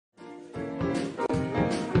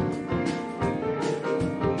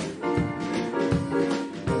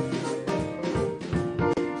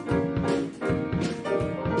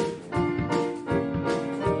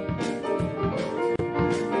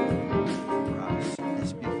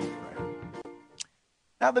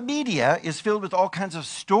Now, the media is filled with all kinds of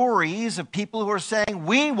stories of people who are saying,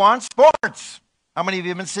 we want sports. How many of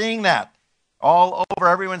you have been seeing that? All over,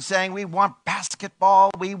 everyone's saying, we want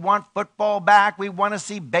basketball, we want football back, we want to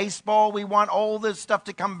see baseball, we want all this stuff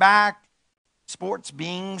to come back. Sports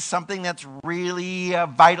being something that's really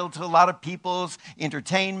vital to a lot of people's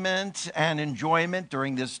entertainment and enjoyment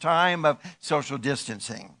during this time of social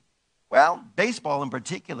distancing. Well, baseball in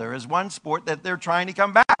particular is one sport that they're trying to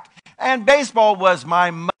come back. And baseball was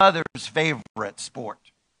my mother's favorite sport.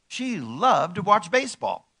 She loved to watch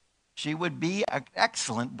baseball. She would be an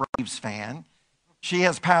excellent Braves fan. She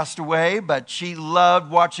has passed away, but she loved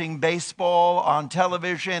watching baseball on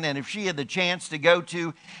television. And if she had the chance to go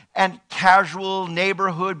to a casual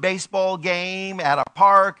neighborhood baseball game at a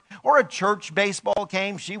park or a church baseball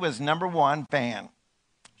game, she was #1 fan.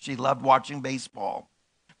 She loved watching baseball.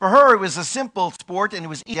 For her, it was a simple sport and it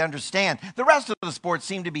was easy to understand. The rest of the sports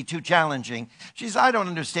seemed to be too challenging. She says, I don't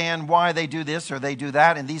understand why they do this or they do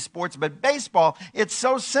that in these sports, but baseball, it's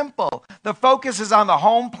so simple. The focus is on the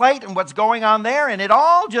home plate and what's going on there, and it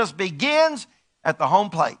all just begins at the home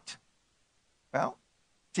plate. Well,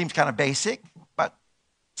 seems kind of basic, but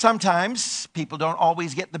sometimes people don't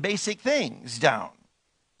always get the basic things down.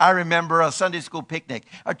 I remember a Sunday school picnic,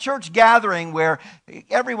 a church gathering where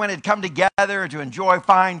everyone had come together to enjoy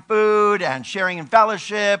fine food and sharing in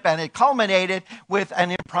fellowship, and it culminated with an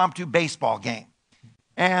impromptu baseball game.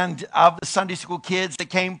 And of the Sunday school kids that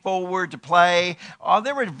came forward to play,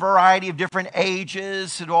 there were a variety of different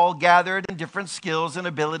ages that all gathered and different skills and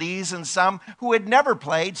abilities, and some who had never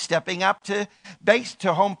played stepping up to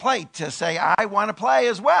home plate to say, I want to play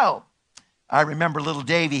as well. I remember little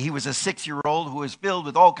Davy. He was a 6-year-old who was filled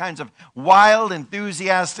with all kinds of wild,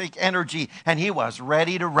 enthusiastic energy, and he was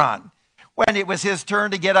ready to run. When it was his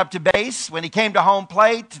turn to get up to base, when he came to home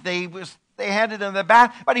plate, they handed him the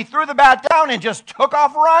bat, but he threw the bat down and just took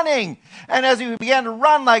off running. And as he began to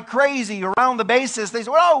run like crazy around the bases, they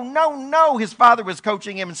said, oh, no. His father was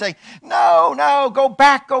coaching him and saying, no, go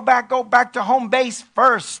back to home base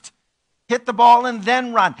first. Hit the ball and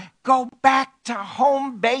then run. Go back to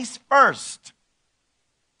home base first.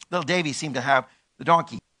 Little Davy seemed to have the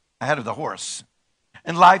donkey ahead of the horse.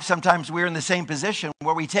 In life, sometimes we're in the same position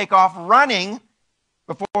where we take off running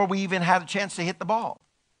before we even had a chance to hit the ball.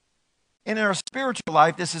 In our spiritual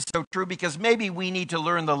life, this is so true because maybe we need to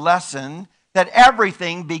learn the lesson that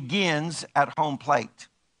everything begins at home plate.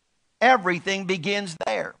 Everything begins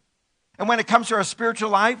there. And when it comes to our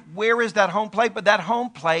spiritual life, where is that home plate? But that home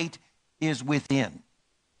plate is within.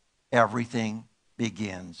 Everything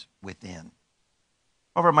begins within.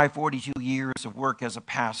 Over my 42 years of work as a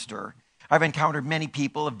pastor, I've encountered many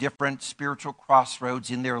people of different spiritual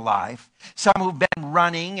crossroads in their life. Some who've been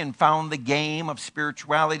running and found the game of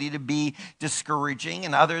spirituality to be discouraging,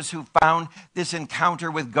 and others who found this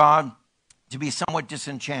encounter with God to be somewhat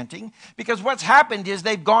disenchanting, because what's happened is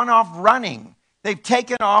they've gone off running. They've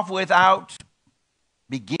taken off without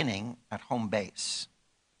beginning at home base.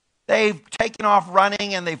 They've taken off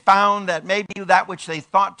running and they found that maybe that which they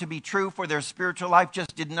thought to be true for their spiritual life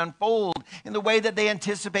just didn't unfold in the way that they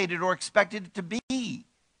anticipated or expected it to be.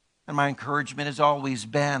 And my encouragement has always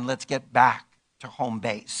been, let's get back to home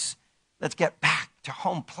base. Let's get back to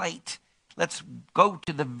home plate. Let's go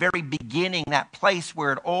to the very beginning, that place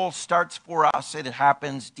where it all starts for us and it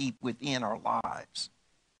happens deep within our lives.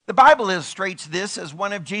 The Bible illustrates this as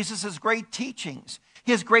one of Jesus' great teachings,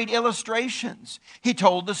 his great illustrations. He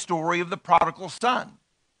told the story of the prodigal son.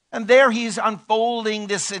 And there he's unfolding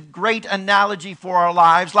this great analogy for our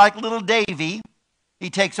lives. Like little Davy, he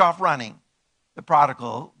takes off running. The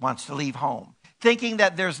prodigal wants to leave home. Thinking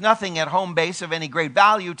that there's nothing at home base of any great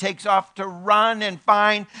value, takes off to run and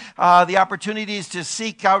find the opportunities to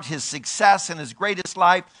seek out his success and his greatest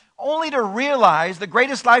life, only to realize the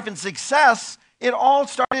greatest life and success, it all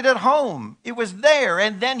started at home. It was there,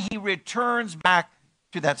 and then he returns back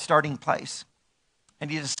to that starting place.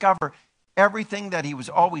 And he discovered everything that he was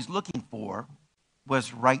always looking for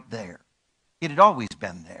was right there. It had always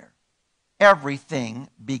been there. Everything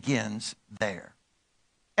begins there.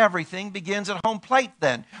 Everything begins at home plate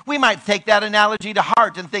then. We might take that analogy to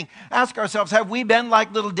heart and ask ourselves, have we been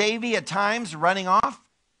like little Davy at times running off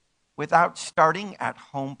without starting at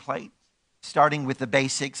home plate? Starting with the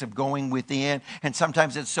basics of going within. And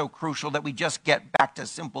sometimes it's so crucial that we just get back to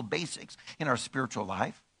simple basics in our spiritual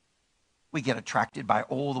life. We get attracted by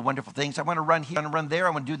all the wonderful things. I want to run here, I want to run there, I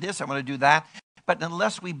want to do this, I want to do that. But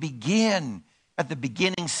unless we begin at the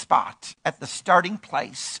beginning spot, at the starting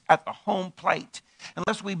place, at the home plate,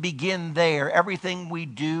 unless we begin there, everything we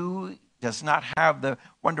do does not have the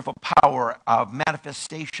wonderful power of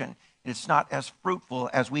manifestation. It's not as fruitful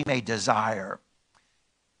as we may desire.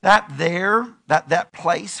 That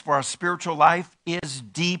place for our spiritual life is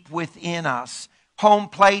deep within us. Home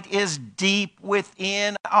plate is deep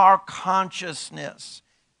within our consciousness,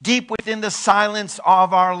 deep within the silence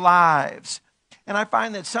of our lives. And I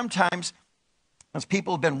find that sometimes, as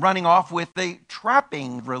people have been running off with the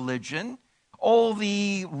trapping religion, all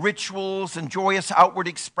the rituals and joyous outward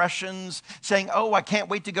expressions, saying, oh, I can't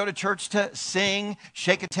wait to go to church to sing,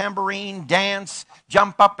 shake a tambourine, dance,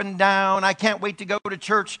 jump up and down. I can't wait to go to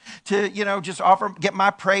church to, just get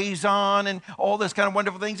my praise on and all those kind of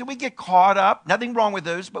wonderful things. And we get caught up, nothing wrong with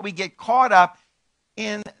those, but we get caught up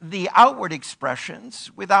in the outward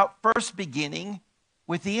expressions without first beginning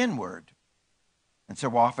with the inward. And so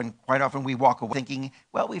quite often we walk away thinking,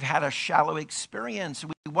 well, we've had a shallow experience.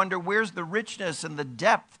 We wonder, where's the richness and the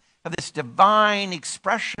depth of this divine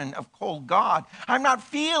expression of cold God? I'm not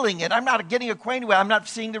feeling it. I'm not getting acquainted with it. I'm not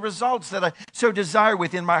seeing the results that I so desire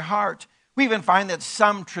within my heart. We even find that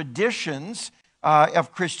some traditions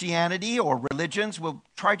of Christianity or religions will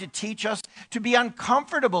try to teach us to be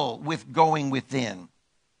uncomfortable with going within.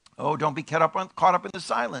 Oh, don't be caught up in the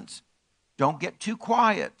silence. Don't get too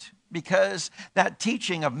quiet. Because that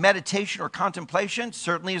teaching of meditation or contemplation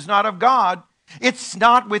certainly is not of God. It's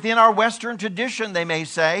not within our Western tradition, they may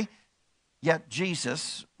say. Yet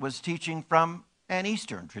Jesus was teaching from an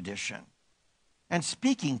Eastern tradition and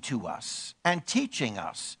speaking to us and teaching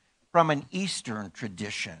us from an Eastern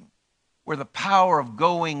tradition where the power of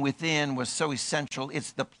going within was so essential.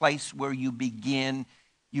 It's the place where you begin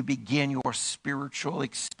your spiritual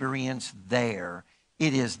experience there.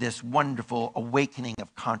 It is this wonderful awakening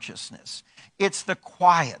of consciousness. It's the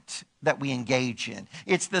quiet that we engage in.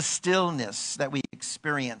 It's the stillness that we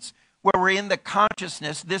experience, where we're in the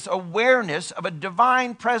consciousness, this awareness of a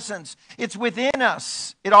divine presence. It's within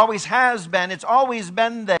us. It always has been. It's always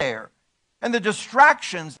been there. And the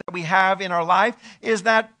distractions that we have in our life is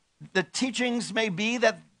that the teachings may be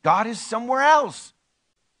that God is somewhere else.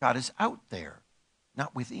 God is out there,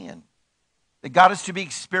 not within. That God is to be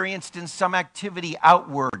experienced in some activity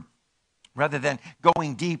outward rather than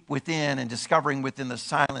going deep within and discovering within the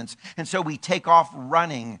silence. And so we take off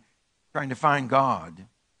running, trying to find God.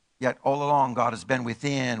 Yet all along God has been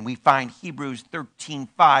within. We find Hebrews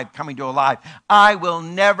 13:5 coming to alive. I will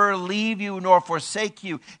never leave you nor forsake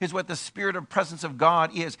you is what the spirit of presence of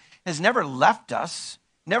God is. Has never left us,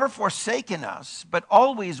 never forsaken us, but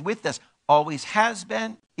always with us. Always has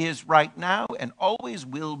been, is right now, and always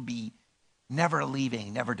will be. Never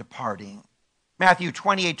leaving, never departing. Matthew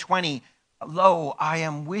 28:20, lo, I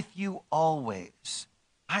am with you always.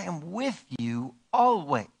 I am with you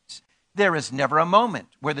always. There is never a moment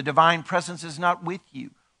where the divine presence is not with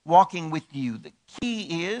you, walking with you. The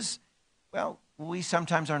key is, well, we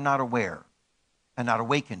sometimes are not aware and not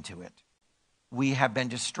awakened to it. We have been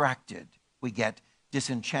distracted. We get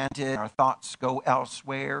disenchanted. Our thoughts go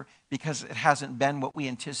elsewhere because it hasn't been what we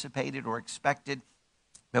anticipated or expected.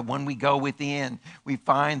 But when we go within, we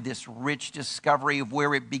find this rich discovery of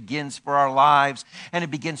where it begins for our lives, and it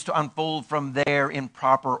begins to unfold from there in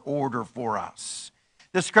proper order for us.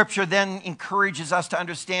 The scripture then encourages us to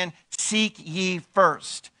understand, seek ye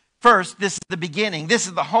first. First, this is the beginning. This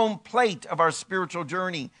is the home plate of our spiritual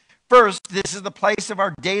journey. First, this is the place of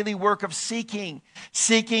our daily work of seeking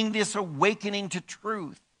this awakening to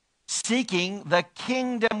truth, seeking the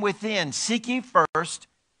kingdom within. Seek ye first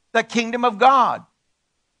the kingdom of God.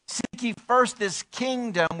 Seek ye first this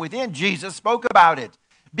kingdom within. Jesus spoke about it.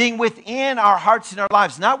 Being within our hearts and our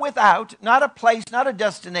lives. Not without, not a place, not a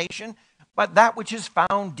destination, but that which is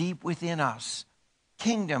found deep within us.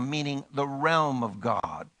 Kingdom meaning the realm of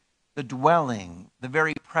God, the dwelling, the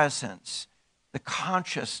very presence, the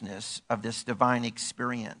consciousness of this divine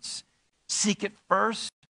experience. Seek it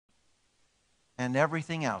first, and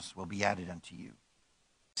everything else will be added unto you.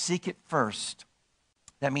 Seek it first.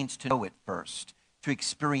 That means to know it first, to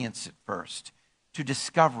experience it first, to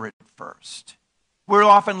discover it first. We're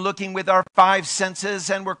often looking with our five senses,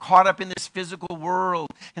 and we're caught up in this physical world.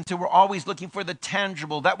 And so we're always looking for the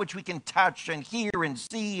tangible, that which we can touch and hear and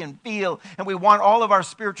see and feel. And we want all of our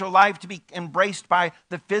spiritual life to be embraced by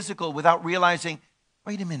the physical without realizing,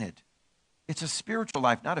 wait a minute, it's a spiritual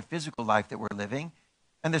life, not a physical life that we're living.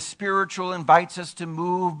 And the spiritual invites us to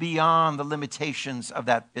move beyond the limitations of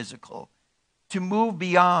that physical, to move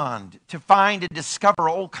beyond, to find and discover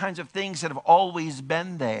all kinds of things that have always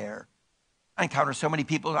been there. I encounter so many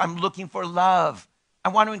people, I'm looking for love. I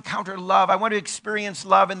want to encounter love. I want to experience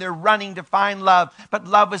love, and they're running to find love. But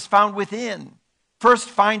love is found within. First,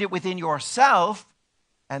 find it within yourself,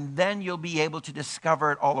 and then you'll be able to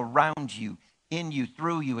discover it all around you, in you,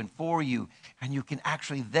 through you, and for you. And you can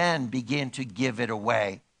actually then begin to give it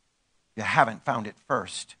away. If you haven't found it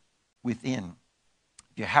first within,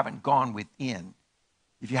 if you haven't gone within,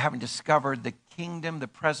 if you haven't discovered the kingdom, the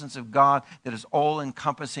presence of God that is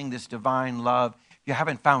all-encompassing this divine love, if you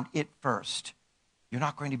haven't found it first, you're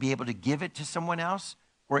not going to be able to give it to someone else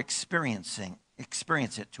or experience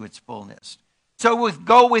it to its fullness. So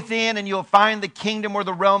go within and you'll find the kingdom or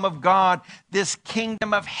the realm of God, this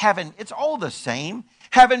kingdom of heaven. It's all the same.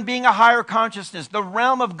 Heaven being a higher consciousness, the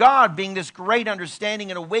realm of God being this great understanding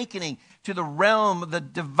and awakening to the realm of the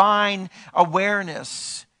divine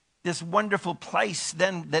awareness. This wonderful place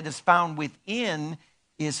then that is found within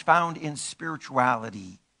is found in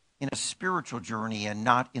spirituality, in a spiritual journey and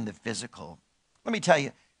not in the physical. Let me tell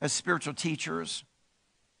you, as spiritual teachers,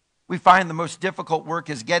 we find the most difficult work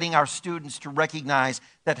is getting our students to recognize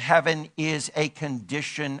that heaven is a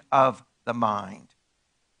condition of the mind.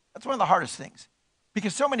 That's one of the hardest things.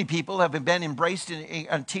 Because so many people have been embraced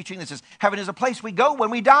in teaching that says, heaven is a place we go when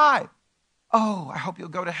we die. Oh, I hope you'll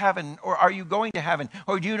go to heaven. Or are you going to heaven?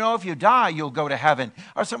 Or do you know if you die, you'll go to heaven?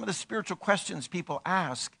 Are some of the spiritual questions people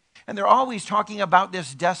ask. And they're always talking about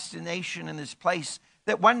this destination and this place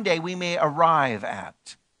that one day we may arrive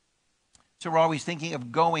at. So we're always thinking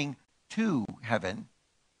of going to heaven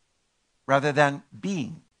rather than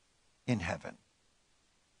being in heaven.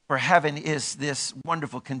 For heaven is this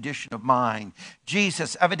wonderful condition of mind.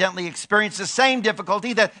 Jesus evidently experienced the same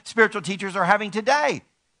difficulty that spiritual teachers are having today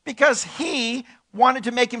because he wanted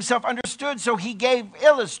to make himself understood. So he gave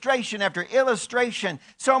illustration after illustration.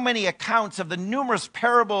 So many accounts of the numerous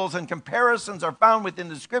parables and comparisons are found within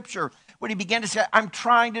the scripture when he began to say, I'm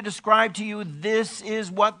trying to describe to you, this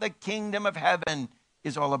is what the kingdom of heaven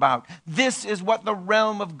is all about. This is what the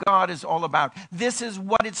realm of God is all about. This is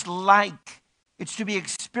what it's like. It's to be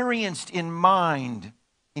experienced in mind,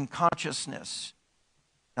 in consciousness,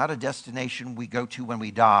 not a destination we go to when we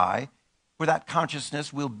die, where that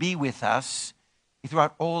consciousness will be with us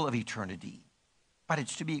throughout all of eternity. But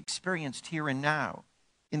it's to be experienced here and now,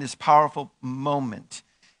 in this powerful moment,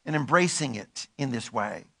 and embracing it in this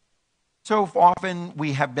way. So often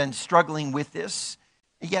we have been struggling with this,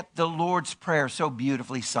 yet the Lord's Prayer, so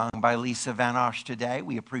beautifully sung by Lisa Van Osh today,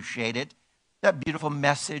 we appreciate it, that beautiful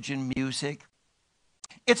message and music.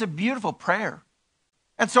 It's a beautiful prayer.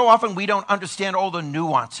 And so often we don't understand all the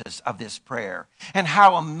nuances of this prayer and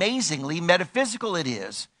how amazingly metaphysical it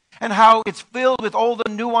is and how it's filled with all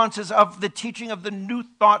the nuances of the teaching of the New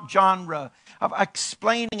Thought genre, of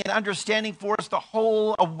explaining and understanding for us the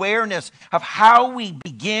whole awareness of how we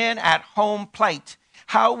begin at home plate,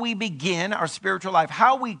 how we begin our spiritual life,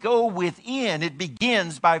 how we go within. It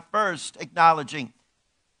begins by first acknowledging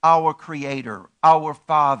our Creator, our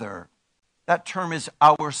Father. That term is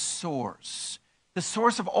our source. The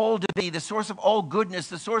source of all divinity, the source of all goodness,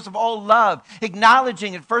 the source of all love.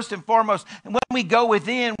 Acknowledging it first and foremost. And when we go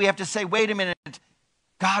within, we have to say, wait a minute.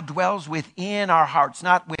 God dwells within our hearts,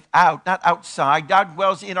 not without, not outside. God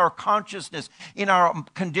dwells in our consciousness, in our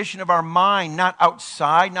condition of our mind, not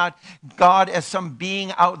outside, not God as some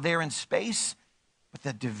being out there in space, but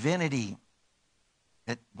the divinity,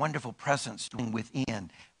 that wonderful presence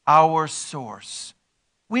within, our source,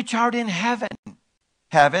 which art in heaven.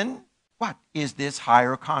 Heaven, what is this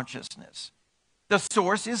higher consciousness? The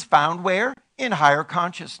source is found where? In higher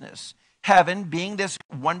consciousness. Heaven being this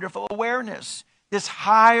wonderful awareness, this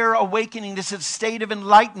higher awakening, this state of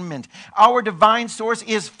enlightenment. Our divine source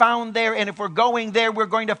is found there, and if we're going there, we're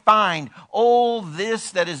going to find all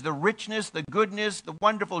this that is the richness, the goodness, the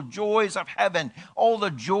wonderful joys of heaven, all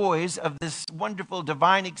the joys of this wonderful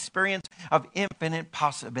divine experience of infinite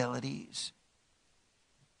possibilities.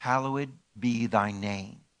 Hallowed be thy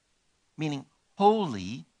name. Meaning,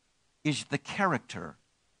 holy is the character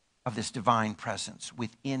of this divine presence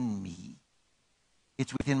within me.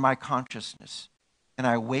 It's within my consciousness. And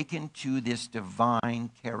I awaken to this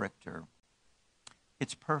divine character.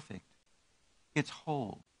 It's perfect. It's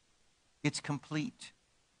whole. It's complete.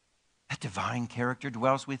 That divine character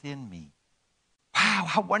dwells within me. Wow,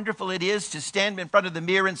 how wonderful it is to stand in front of the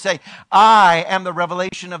mirror and say, I am the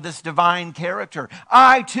revelation of this divine character.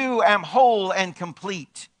 I too am whole and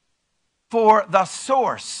complete. For the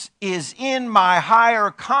source is in my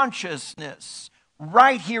higher consciousness,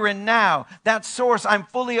 right here and now. That source, I'm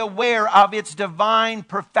fully aware of its divine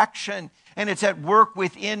perfection, and it's at work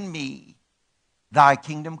within me. Thy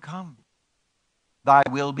kingdom come. Thy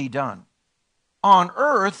will be done. On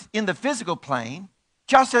earth, in the physical plane,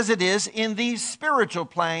 just as it is in the spiritual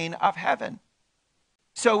plane of heaven.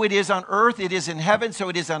 So it is on earth, it is in heaven, so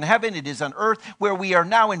it is on heaven, it is on earth, where we are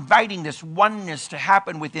now inviting this oneness to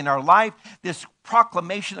happen within our life, this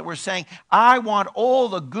proclamation that we're saying, I want all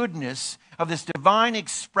the goodness of this divine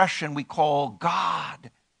expression we call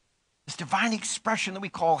God, this divine expression that we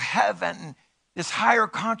call heaven, this higher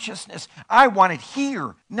consciousness. I want it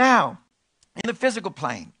here, now, in the physical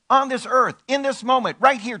plane, on this earth, in this moment,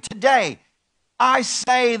 right here, today. I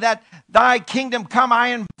say that thy kingdom come. I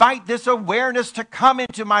invite this awareness to come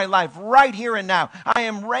into my life right here and now. I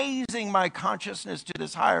am raising my consciousness to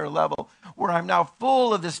this higher level where I'm now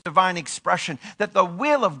full of this divine expression, that the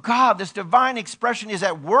will of God, this divine expression is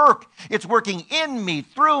at work. It's working in me,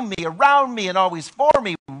 through me, around me, and always for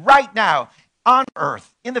me right now on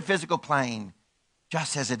earth, in the physical plane,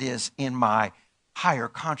 just as it is in my higher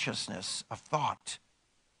consciousness of thought,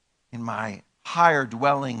 in my higher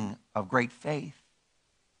dwelling of great faith.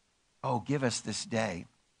 Oh, give us this day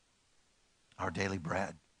our daily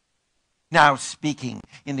bread. Now, speaking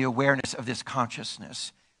in the awareness of this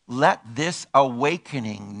consciousness, let this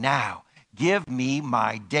awakening now give me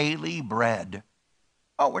my daily bread.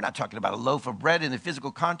 Oh, we're not talking about a loaf of bread in the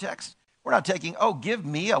physical context. We're not taking, oh, give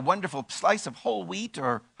me a wonderful slice of whole wheat,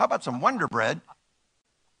 or how about some Wonder Bread?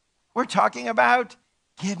 We're talking about,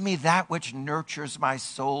 give me that which nurtures my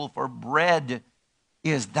soul, for bread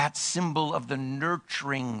is that symbol of the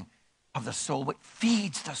nurturing of the soul, what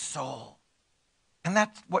feeds the soul. And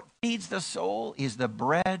that's what feeds the soul is the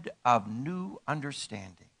bread of new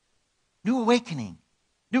understanding, new awakening,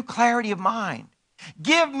 new clarity of mind.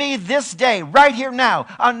 Give me this day, right here now,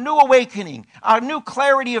 a new awakening, a new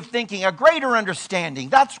clarity of thinking, a greater understanding.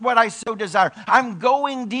 That's what I so desire. I'm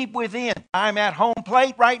going deep within. I'm at home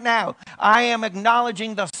plate right now. I am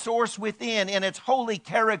acknowledging the source within in its holy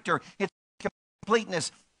character, its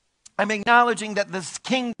completeness. I'm acknowledging that this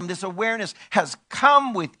kingdom, this awareness has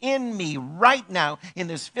come within me right now in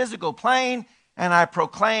this physical plane, and I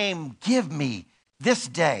proclaim, give me this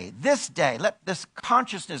day, let this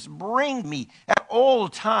consciousness bring me at all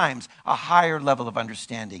times a higher level of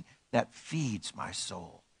understanding that feeds my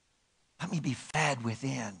soul. Let me be fed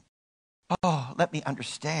within. Oh, let me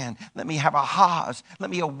understand. Let me have ahas.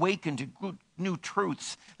 Let me awaken to good, new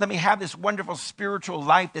truths. Let me have this wonderful spiritual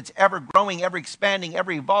life that's ever growing, ever expanding,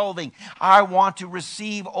 ever evolving. I want to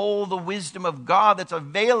receive all the wisdom of God that's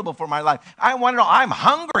available for my life. I want to know, I'm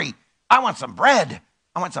hungry. I want some bread.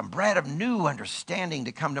 I want some bread of new understanding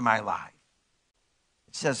to come to my life.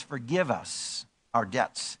 It says, forgive us our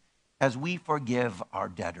debts as we forgive our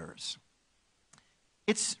debtors.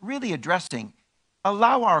 It's really addressing,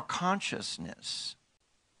 allow our consciousness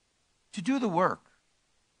to do the work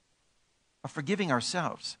of forgiving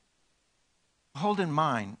ourselves. Hold in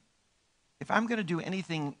mind, if I'm going to do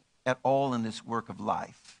anything at all in this work of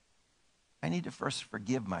life, I need to first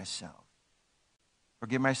forgive myself.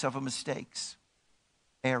 Forgive myself of mistakes,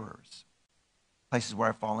 errors, places where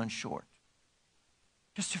I've fallen short.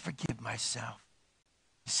 Just to forgive myself.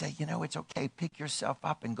 To say, you know, it's okay. Pick yourself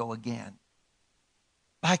up and go again.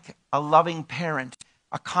 Like a loving parent,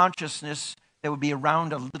 a consciousness that would be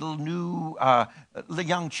around a little new,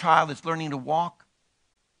 young child that's learning to walk,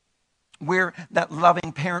 where that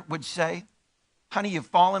loving parent would say, honey, you've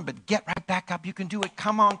fallen, but get right back up. You can do it.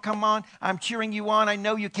 Come on, come on. I'm cheering you on. I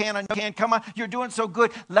know you can. I know you can. Come on. You're doing so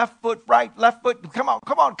good. Left foot, right, left foot. Come on,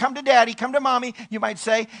 come on. Come to daddy. Come to mommy. You might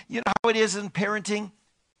say, you know how it is in parenting,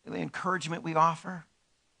 the encouragement we offer.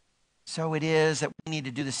 So it is that we need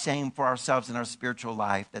to do the same for ourselves in our spiritual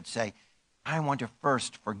life, that say, I want to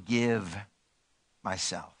first forgive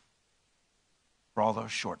myself for all those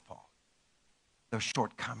shortfalls, those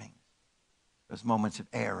shortcomings, those moments of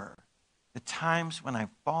error, the times when I've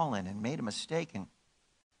fallen and made a mistake. And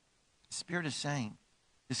the Spirit is saying,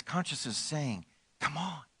 this consciousness is saying, come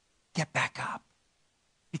on, get back up.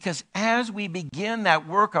 Because as we begin that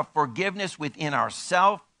work of forgiveness within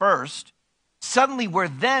ourselves first, suddenly we're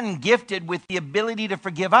then gifted with the ability to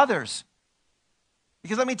forgive others.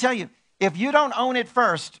 Because let me tell you, if you don't own it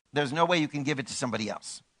first, there's no way you can give it to somebody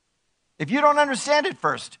else. If you don't understand it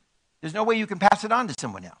first, there's no way you can pass it on to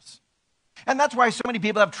someone else. And that's why so many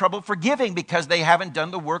people have trouble forgiving, because they haven't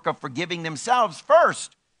done the work of forgiving themselves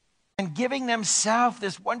first and giving themselves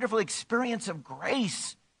this wonderful experience of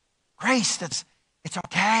grace. Grace that's, it's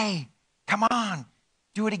okay. Come on,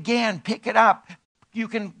 do it again, pick it up. You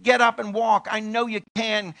can get up and walk. I know you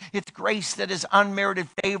can. It's grace that is unmerited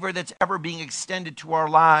favor that's ever being extended to our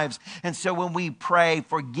lives. And so when we pray,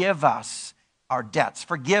 forgive us our debts,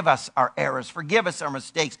 forgive us our errors, forgive us our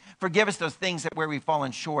mistakes, forgive us those things that where we've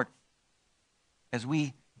fallen short, as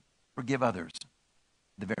we forgive others,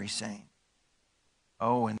 the very same.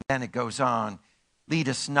 Oh, and then it goes on, lead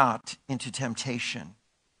us not into temptation,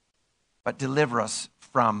 but deliver us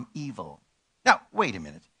from evil. Now, wait a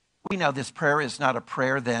minute. We know this prayer is not a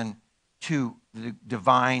prayer then to the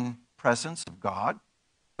divine presence of God,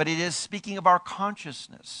 but it is speaking of our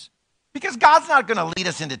consciousness Because God's not going to lead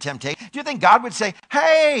us into temptation. Do you think God would say,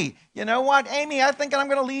 hey, you know what, Amy, I think I'm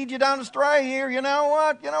going to lead you down astray here. You know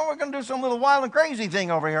what? We're going to do some little wild and crazy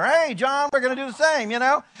thing over here. Hey, John, we're going to do the same,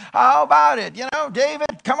 How about it?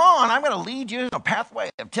 David, come on, I'm going to lead you in a pathway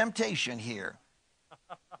of temptation here.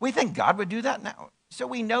 We think God would do that now. So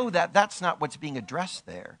we know that that's not what's being addressed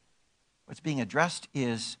there. What's being addressed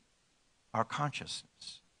is our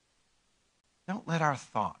consciousness. Don't let our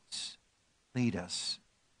thoughts lead us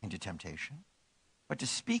into temptation, but to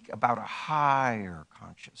speak about a higher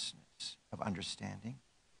consciousness of understanding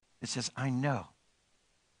that says, I know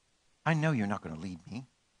you're not going to lead me.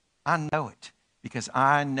 I know it because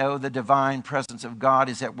I know the divine presence of God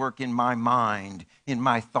is at work in my mind, in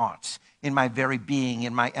my thoughts, in my very being,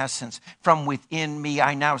 in my essence. From within me,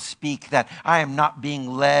 I now speak that I am not being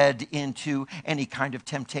led into any kind of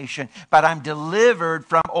temptation, but I'm delivered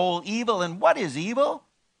from all evil. And what is evil?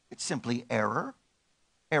 It's simply error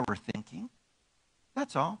thinking.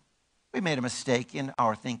 That's all. We made a mistake in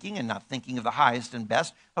our thinking and not thinking of the highest and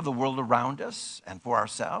best of the world around us and for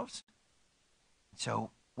ourselves. So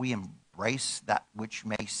we embrace that which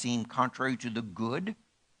may seem contrary to the good.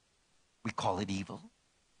 We call it evil.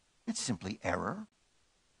 It's simply error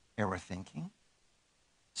thinking.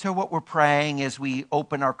 So what we're praying as we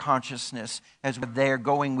open our consciousness, as we're there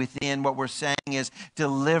going within, what we're saying is,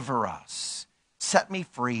 deliver us. Set me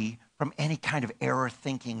free from any kind of error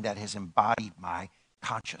thinking that has embodied my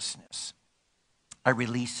consciousness. I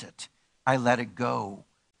release it. I let it go.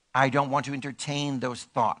 I don't want to entertain those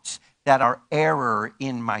thoughts that are error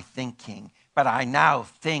in my thinking. But I now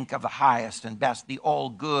think of the highest and best, the all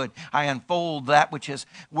good. I unfold that which is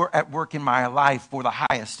at work in my life for the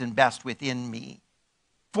highest and best within me.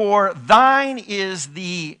 For thine is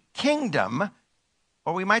the kingdom,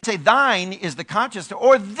 or we might say thine is the consciousness,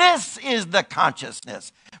 or this is the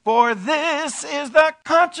consciousness. For this is the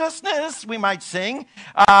consciousness, we might sing.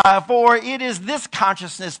 For it is this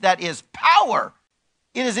consciousness that is power.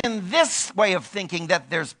 It is in this way of thinking that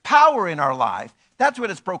there's power in our life. That's what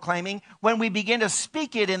it's proclaiming. When we begin to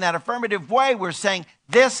speak it in that affirmative way, we're saying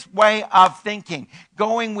this way of thinking,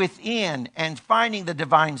 going within and finding the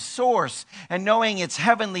divine source and knowing its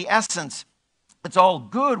heavenly essence. It's all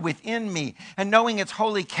good within me, and knowing its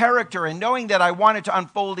holy character, and knowing that I want it to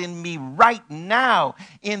unfold in me right now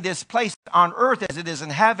in this place on earth as it is in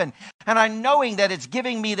heaven. And I'm knowing that it's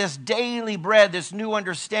giving me this daily bread, this new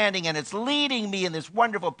understanding, and it's leading me in this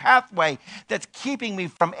wonderful pathway that's keeping me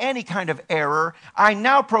from any kind of error. I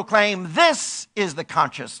now proclaim this is the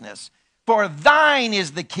consciousness. For thine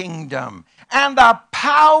is the kingdom and the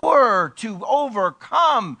power to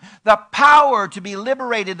overcome, the power to be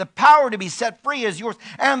liberated, the power to be set free is yours,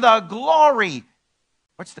 and the glory.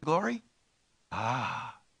 What's the glory?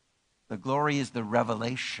 The glory is the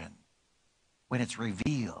revelation. When it's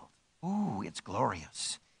revealed, it's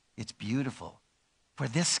glorious. It's beautiful. For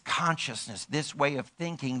this consciousness, this way of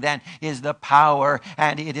thinking then is the power,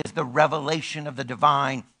 and it is the revelation of the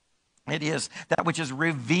divine. It is that which is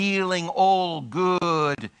revealing all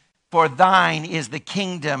good. For thine is the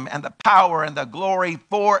kingdom and the power and the glory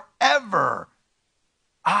forever.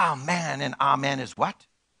 Amen. And amen is what?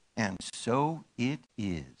 And so it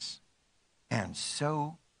is. And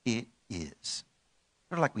so it is.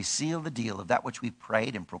 Sort of like we seal the deal of that which we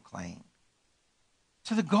prayed and proclaimed.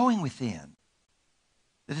 So the going within,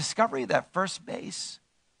 the discovery of that first base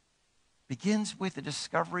begins with the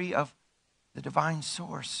discovery of the divine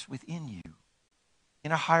source within you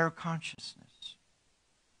in a higher consciousness,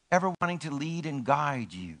 ever wanting to lead and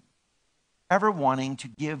guide you, ever wanting to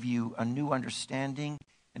give you a new understanding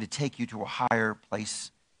and to take you to a higher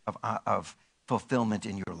place of fulfillment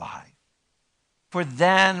in your life. For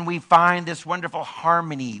then we find this wonderful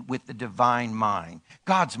harmony with the divine mind.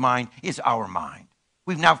 God's mind is our mind.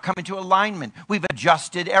 We've now come into alignment. We've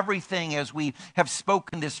adjusted everything as we have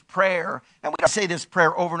spoken this prayer. And we don't say this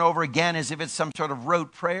prayer over and over again as if it's some sort of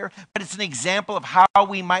rote prayer, but it's an example of how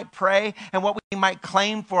we might pray and what we might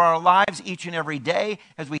claim for our lives each and every day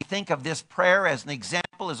as we think of this prayer as an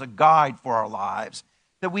example, as a guide for our lives,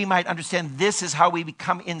 that we might understand this is how we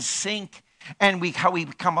become in sync and how we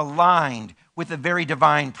become aligned with the very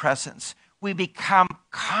divine presence. We become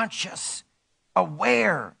conscious,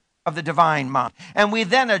 aware of the divine mind. And we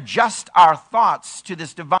then adjust our thoughts to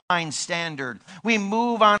this divine standard. We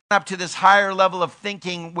move on up to this higher level of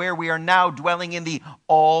thinking where we are now dwelling in the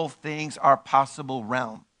all things are possible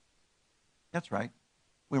realm. That's right.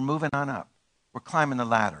 We're moving on up. We're climbing the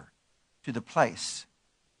ladder to the place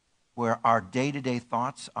where our day-to-day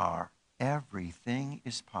thoughts are everything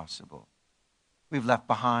is possible. We've left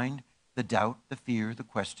behind the doubt, the fear, the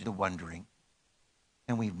question, the wondering,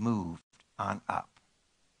 and we've moved on up.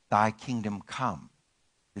 Thy kingdom come.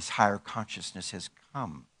 This higher consciousness has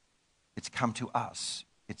come. It's come to us.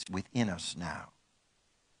 It's within us now.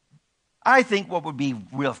 I think what would be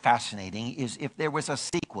real fascinating is if there was a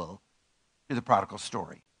sequel to the prodigal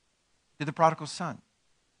story, to the prodigal son.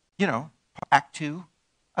 You know, Act 2,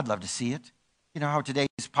 I'd love to see it. You know how today's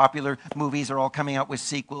popular movies are all coming out with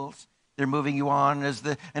sequels? They're moving you on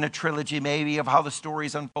in a trilogy maybe of how the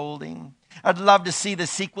story's unfolding. I'd love to see the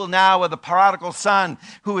sequel now of the prodigal son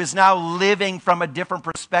who is now living from a different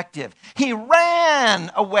perspective. He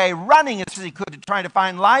ran away, running as he could, trying to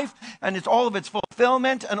find life and it's all of its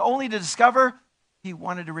fulfillment, and only to discover he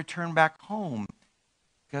wanted to return back home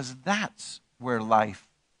because that's where life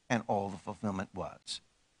and all the fulfillment was.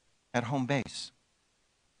 At home base,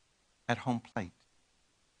 at home plate,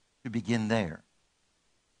 to begin there.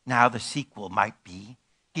 Now the sequel might be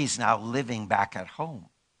he's now living back at home.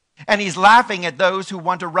 And he's laughing at those who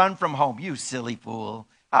want to run from home. You silly fool,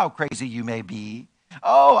 how crazy you may be.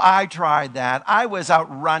 Oh, I tried that. I was out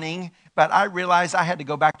running, but I realized I had to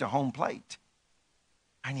go back to home plate.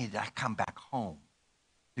 I needed to come back home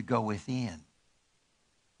to go within.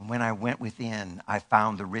 And when I went within, I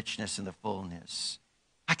found the richness and the fullness.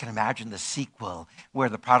 I can imagine the sequel where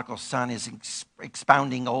the prodigal son is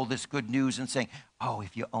expounding all this good news and saying, oh,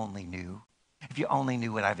 if you only knew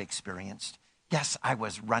what I've experienced. Yes, I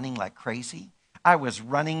was running like crazy. I was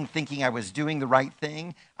running thinking I was doing the right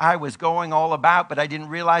thing. I was going all about, but I didn't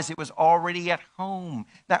realize it was already at home.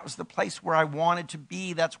 That was the place where I wanted to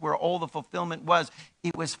be. That's where all the fulfillment was.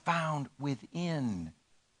 It was found within,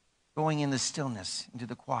 going in the stillness, into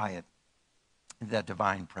the quiet, into that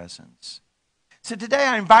divine presence. So today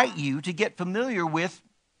I invite you to get familiar with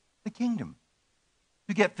the kingdom,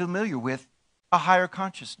 to get familiar with a higher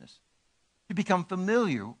consciousness, to become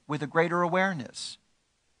familiar with a greater awareness,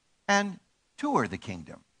 and tour the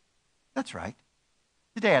kingdom. That's right.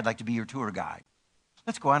 Today I'd like to be your tour guide.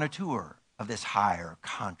 Let's go on a tour of this higher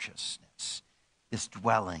consciousness, this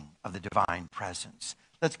dwelling of the divine presence.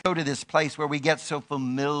 Let's go to this place where we get so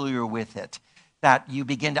familiar with it that you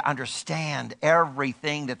begin to understand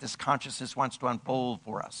everything that this consciousness wants to unfold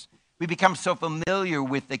for us. We become so familiar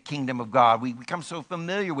with the kingdom of God. We become so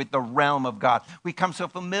familiar with the realm of God. We become so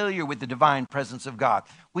familiar with the divine presence of God.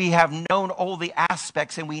 We have known all the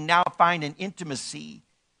aspects, and we now find an intimacy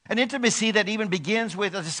that even begins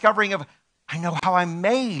with a discovering of, I know how I'm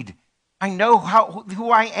made. I know who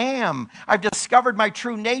I am. I've discovered my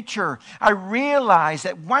true nature. I realize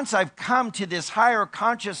that once I've come to this higher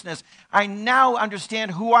consciousness, I now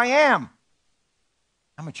understand who I am.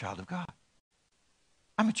 I'm a child of God.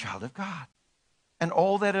 I'm a child of God. And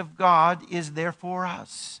all that of God is there for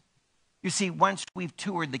us. You see, once we've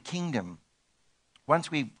toured the kingdom,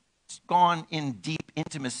 once we've gone in deep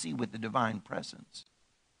intimacy with the divine presence,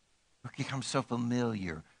 we become so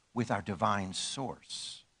familiar with our divine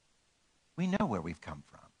source. We know where we've come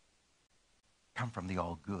from. Come from the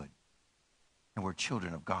all good. And we're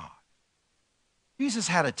children of God. Jesus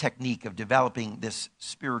had a technique of developing this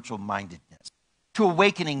spiritual mindedness, to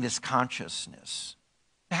awakening this consciousness,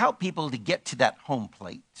 to help people to get to that home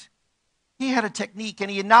plate. He had a technique, and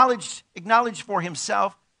he acknowledged for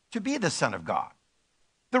himself to be the Son of God.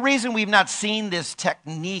 The reason we've not seen this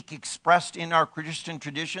technique expressed in our Christian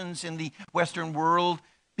traditions in the Western world,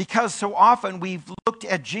 because so often we've looked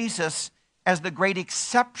at Jesus as the great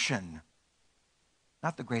exception,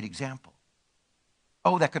 not the great example.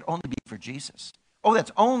 Oh, that could only be for Jesus. Oh,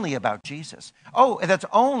 that's only about Jesus. Oh, that's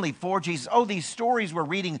only for Jesus. Oh, these stories we're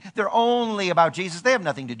reading, they're only about Jesus. They have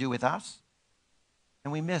nothing to do with us.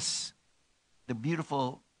 And we miss the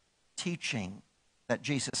beautiful teaching that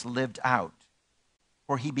Jesus lived out,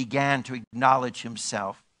 where he began to acknowledge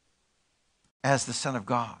himself as the Son of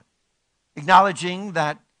God, acknowledging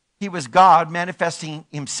that he was God manifesting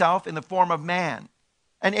himself in the form of man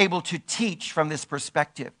and able to teach from this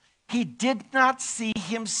perspective. He did not see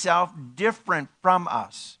himself different from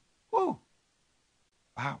us. Whoa.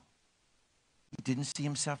 Wow. He didn't see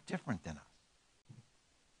himself different than us.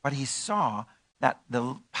 But he saw that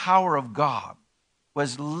the power of God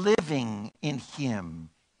was living in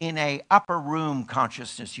him in a upper room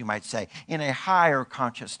consciousness, you might say, in a higher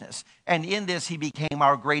consciousness. And in this, he became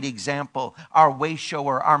our great example, our way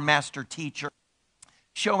shower, our master teacher,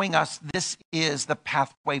 showing us this is the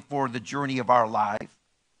pathway for the journey of our life.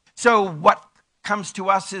 So what comes to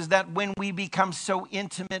us is that when we become so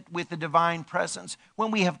intimate with the divine presence, when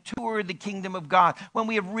we have toured the kingdom of God, when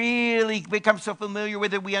we have really become so familiar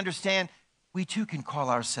with it, we understand we too can call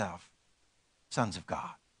ourselves sons of God.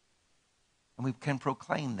 And we can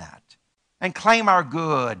proclaim that. and claim our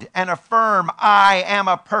good and affirm, I am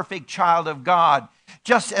a perfect child of God.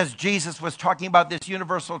 Just as Jesus was talking about this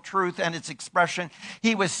universal truth and its expression,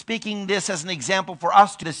 he was speaking this as an example for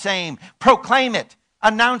us to do the same. Proclaim it,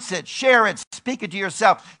 announce it, share it, speak it to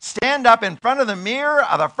yourself. Stand up in front of the mirror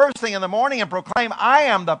the first thing in the morning and proclaim, I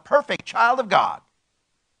am the perfect child of God.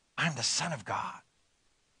 I'm the Son of God.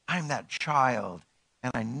 I'm that child,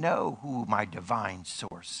 and I know who my divine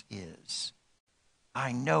source is.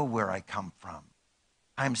 I know where I come from.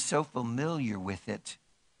 I'm so familiar with it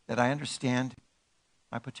that I understand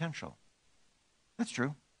my potential. That's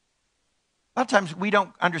true. A lot of times we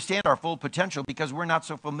don't understand our full potential because we're not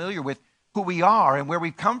so familiar with who we are and where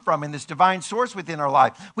we've come from in this divine source within our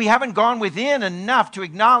life. We haven't gone within enough to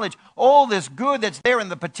acknowledge all this good that's there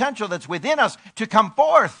and the potential that's within us to come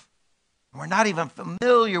forth. We're not even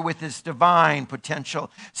familiar with this divine potential.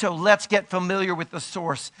 So let's get familiar with the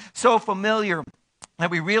source. So familiar that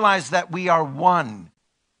we realize that we are one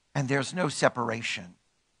and there's no separation.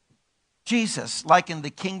 Jesus likened the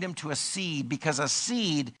kingdom to a seed because a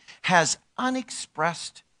seed has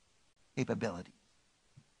unexpressed capabilities.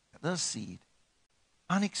 A little seed,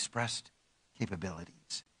 unexpressed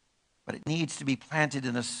capabilities. But it needs to be planted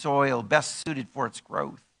in a soil best suited for its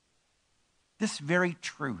growth. This very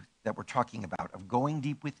truth that we're talking about of going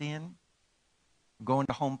deep within, going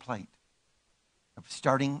to home plate, of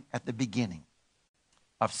starting at the beginning,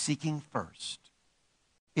 of seeking first,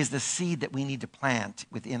 is the seed that we need to plant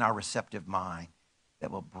within our receptive mind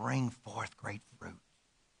that will bring forth great fruit.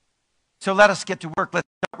 So let us get to work. Let's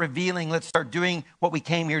start revealing. Let's start doing what we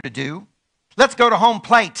came here to do. Let's go to home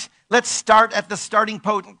plate. Let's start at the starting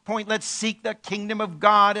point. Let's seek the kingdom of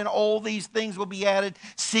God, and all these things will be added.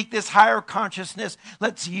 Seek this higher consciousness.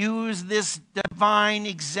 Let's use this divine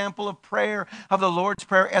example of prayer, of the Lord's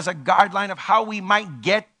Prayer, as a guideline of how we might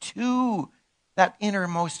get to that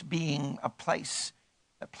innermost being, a place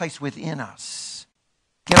within us.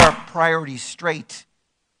 Get our priorities straight,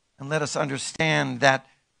 and let us understand that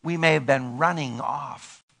we may have been running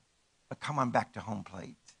off, but come on back to home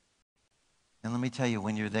plate. And let me tell you,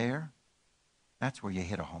 when you're there, that's where you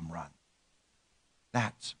hit a home run.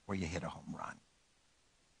 That's where you hit a home run.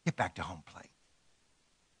 Get back to home plate.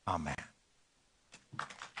 Amen.